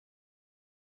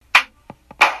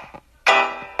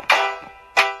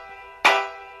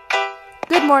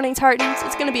Good morning, Tartans.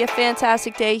 It's going to be a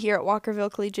fantastic day here at Walkerville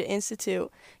Collegiate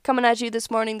Institute. Coming at you this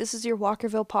morning, this is your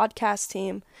Walkerville podcast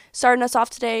team. Starting us off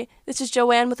today, this is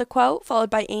Joanne with a quote, followed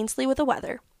by Ainsley with a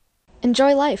weather.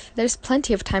 Enjoy life. There's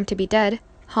plenty of time to be dead.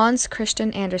 Hans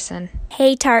Christian Andersen.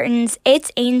 Hey Tartans, it's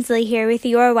Ainsley here with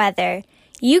your weather.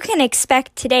 You can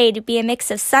expect today to be a mix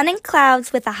of sun and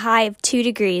clouds with a high of 2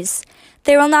 degrees.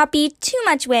 There will not be too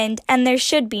much wind and there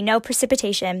should be no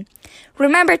precipitation.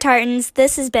 Remember Tartans,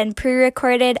 this has been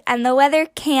pre-recorded and the weather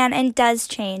can and does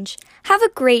change. Have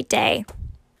a great day.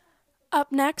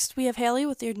 Up next, we have Haley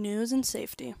with your news and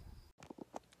safety.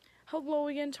 Hello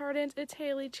again, Tartans. It's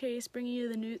Haley Chase bringing you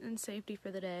the news and safety for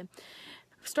the day.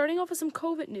 Starting off with some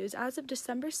COVID news, as of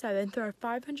December 7th, there are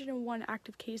 501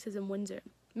 active cases in Windsor.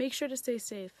 Make sure to stay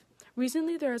safe.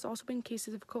 Recently, there has also been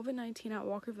cases of COVID-19 at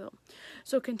Walkerville,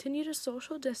 so continue to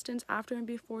social distance after and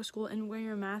before school and wear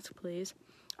your mask, please.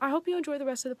 I hope you enjoy the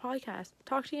rest of the podcast.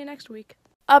 Talk to you next week.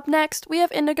 Up next, we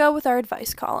have Indigo with our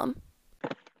advice column.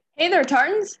 Hey there,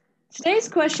 Tartans. Today's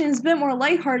question is a bit more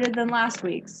lighthearted than last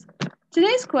week's.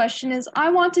 Today's question is, I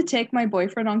want to take my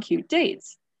boyfriend on cute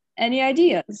dates. Any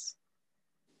ideas?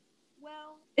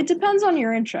 Well, it depends on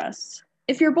your interests.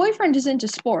 If your boyfriend is into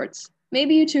sports,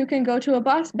 maybe you two can go to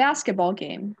a basketball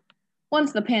game.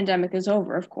 Once the pandemic is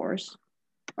over, of course.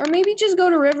 Or maybe just go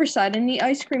to Riverside and eat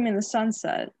ice cream in the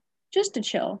sunset. Just to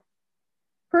chill.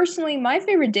 Personally, my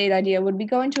favorite date idea would be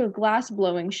going to a glass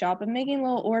blowing shop and making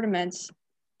little ornaments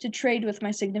to trade with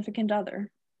my significant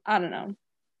other. I don't know.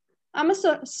 I'm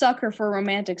a sucker for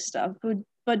romantic stuff,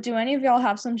 but do any of y'all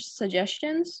have some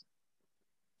suggestions?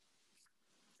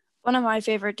 One of my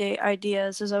favorite date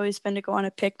ideas has always been to go on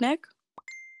a picnic.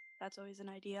 That's always an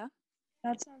idea.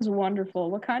 That sounds wonderful.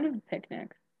 What kind of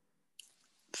picnic?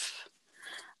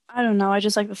 I don't know. I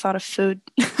just like the thought of food.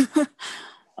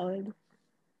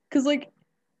 Because,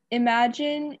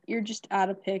 imagine you're just at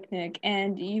a picnic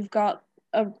and you've got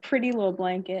a pretty little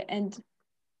blanket and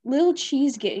little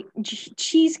cheesecakes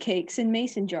in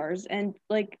mason jars and,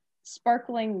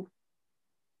 sparkling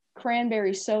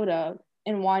cranberry soda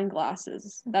in wine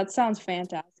glasses. That sounds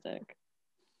fantastic.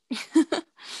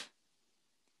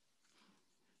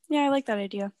 Yeah, I like that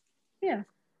idea. Yeah.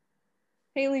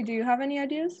 Haley, do you have any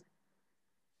ideas?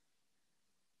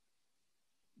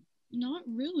 Not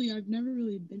really. I've never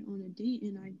really been on a date,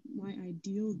 and my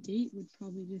ideal date would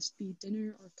probably just be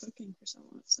dinner or cooking for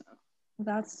someone. So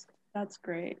that's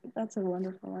great. That's a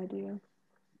wonderful idea.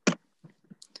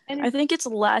 I think it's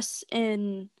less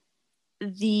in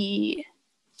the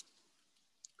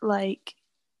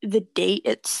date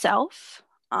itself,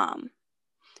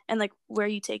 and where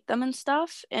you take them and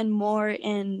stuff, and more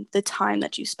in the time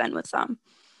that you spend with them.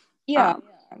 Yeah.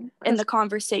 And the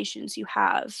conversations you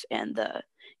have and the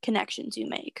connections you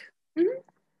make. Mm-hmm.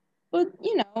 But,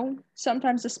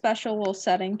 sometimes a special little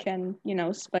setting can,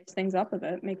 spice things up a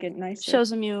bit, make it nicer. Shows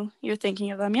them you're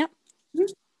thinking of them, yeah.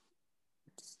 Mm-hmm.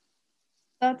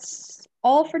 That's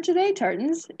all for today,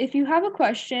 Tartans. If you have a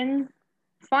question,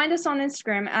 find us on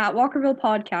Instagram at Walkerville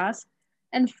Podcast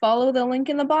and follow the link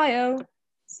in the bio.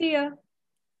 See ya.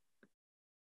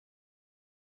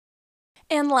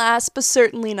 And last but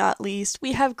certainly not least,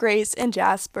 we have Grace and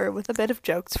Jasper with a bit of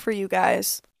jokes for you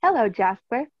guys. Hello,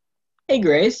 Jasper. Hey,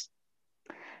 Grace.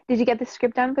 Did you get the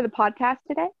script done for the podcast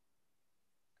today?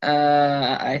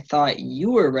 I thought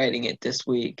you were writing it this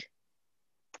week.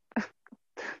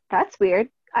 That's weird.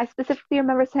 I specifically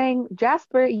remember saying,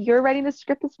 Jasper, you're writing the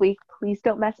script this week. Please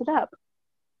don't mess it up.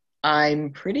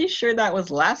 I'm pretty sure that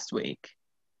was last week.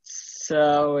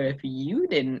 So if you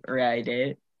didn't write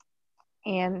it...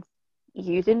 And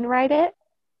you didn't write it?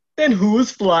 Then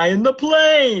who's flying the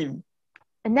plane?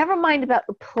 And never mind about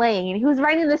the plane. Who's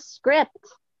writing the script?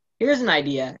 Here's an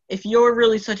idea. If you're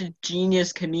really such a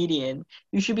genius comedian,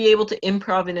 you should be able to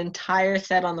improv an entire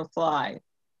set on the fly.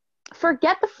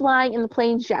 Forget the flying and the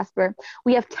planes, Jasper.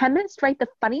 We have 10 minutes to write the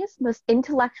funniest, most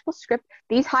intellectual script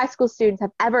these high school students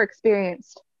have ever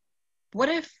experienced. What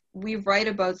if we write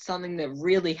about something that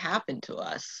really happened to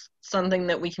us? Something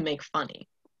that we can make funny?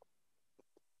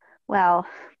 Well,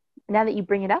 now that you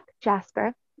bring it up,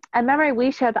 Jasper, a memory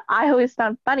we shared that I always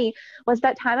found funny was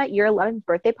that time at your 11th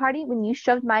birthday party when you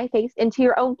shoved my face into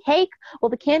your own cake while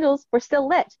the candles were still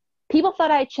lit. People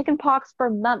thought I had chicken pox for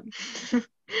months.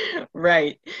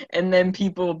 Right. And then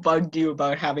people bugged you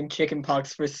about having chicken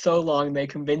pox for so long they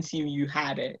convinced you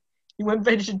had it. You went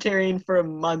vegetarian for a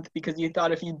month because you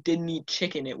thought if you didn't eat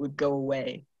chicken, it would go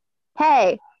away.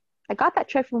 Hey, I got that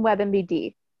trick from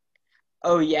WebMD.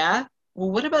 Oh, yeah? Well,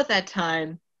 what about that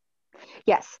time?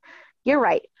 Yes, you're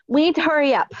right. We need to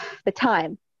hurry up. The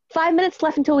time. 5 minutes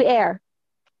left until we air.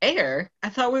 Air? I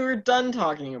thought we were done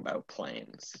talking about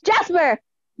planes. Jasper,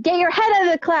 get your head out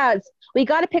of the clouds. We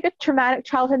gotta pick a traumatic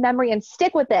childhood memory and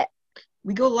stick with it.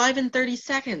 We go live in 30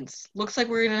 seconds. Looks like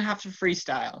we're gonna have to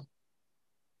freestyle.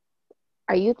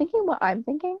 Are you thinking what I'm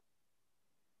thinking?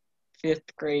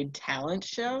 5th grade talent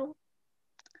show?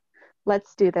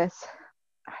 Let's do this.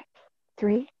 All right.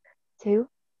 3, 2,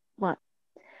 1.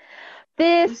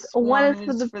 This one is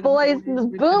for the boys in the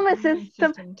boomer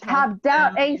system. Top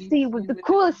down AC with the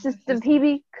coolest system. He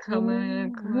be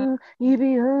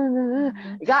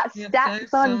got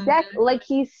stacks on deck like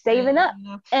he's saving up.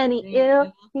 And he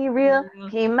ill, he real,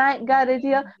 he might got a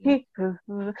deal.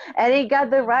 And he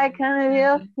got the right kind of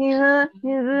deal.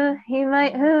 He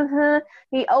might,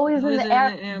 he always in the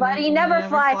air, but he never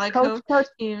flies. Coach,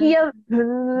 he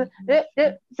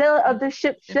sailor of the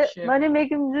ship, money make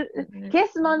him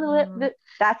kiss him on the lip.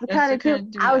 That's the kind of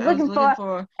dude I was looking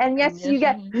for. And yes, you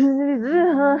get.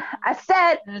 I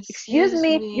said, excuse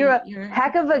me, you're a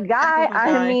heck of a guy.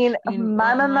 I mean,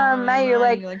 my, you're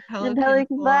like the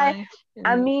pelican fly.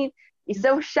 I mean, you're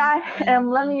so shy, and I'm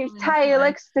loving your tie. You're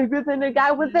like stickier than a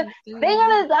guy with a thing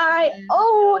on his eye.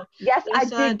 Oh, yes,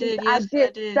 I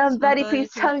did. Somebody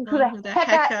please tell me who the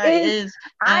heck I is.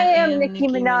 I am Nicki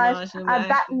Minaj. I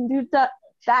batten dudes up.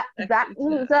 That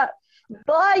moves up.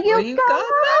 Boy, you got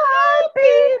my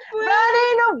heartbeat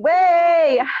running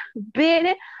away,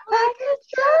 beating like a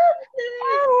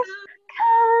drum,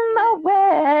 come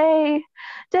away.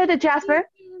 Jasper,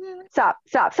 stop.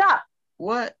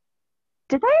 What?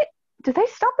 Did they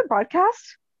stop the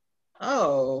broadcast?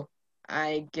 Oh,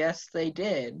 I guess they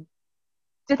did.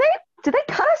 Did they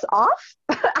cut us off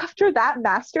after that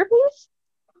masterpiece?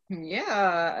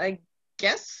 Yeah, I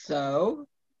guess so.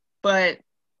 But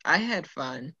I had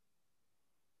fun.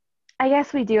 I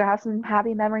guess we do have some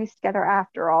happy memories together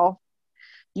after all.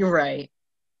 You're right.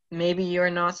 Maybe you're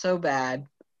not so bad.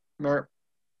 Merp.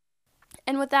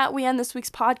 And with that, we end this week's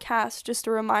podcast. Just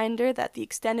a reminder that the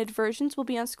extended versions will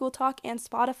be on School Talk and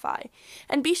Spotify.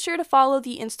 And be sure to follow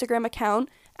the Instagram account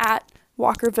at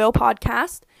Walkerville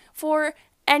Podcast for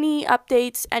any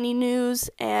updates, any news,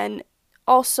 and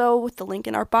also with the link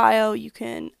in our bio, you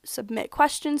can submit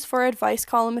questions for our advice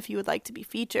column if you would like to be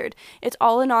featured. It's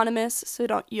all anonymous, so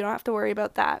you don't have to worry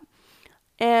about that.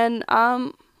 And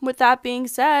with that being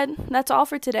said, that's all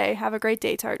for today. Have a great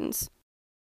day, Tartans.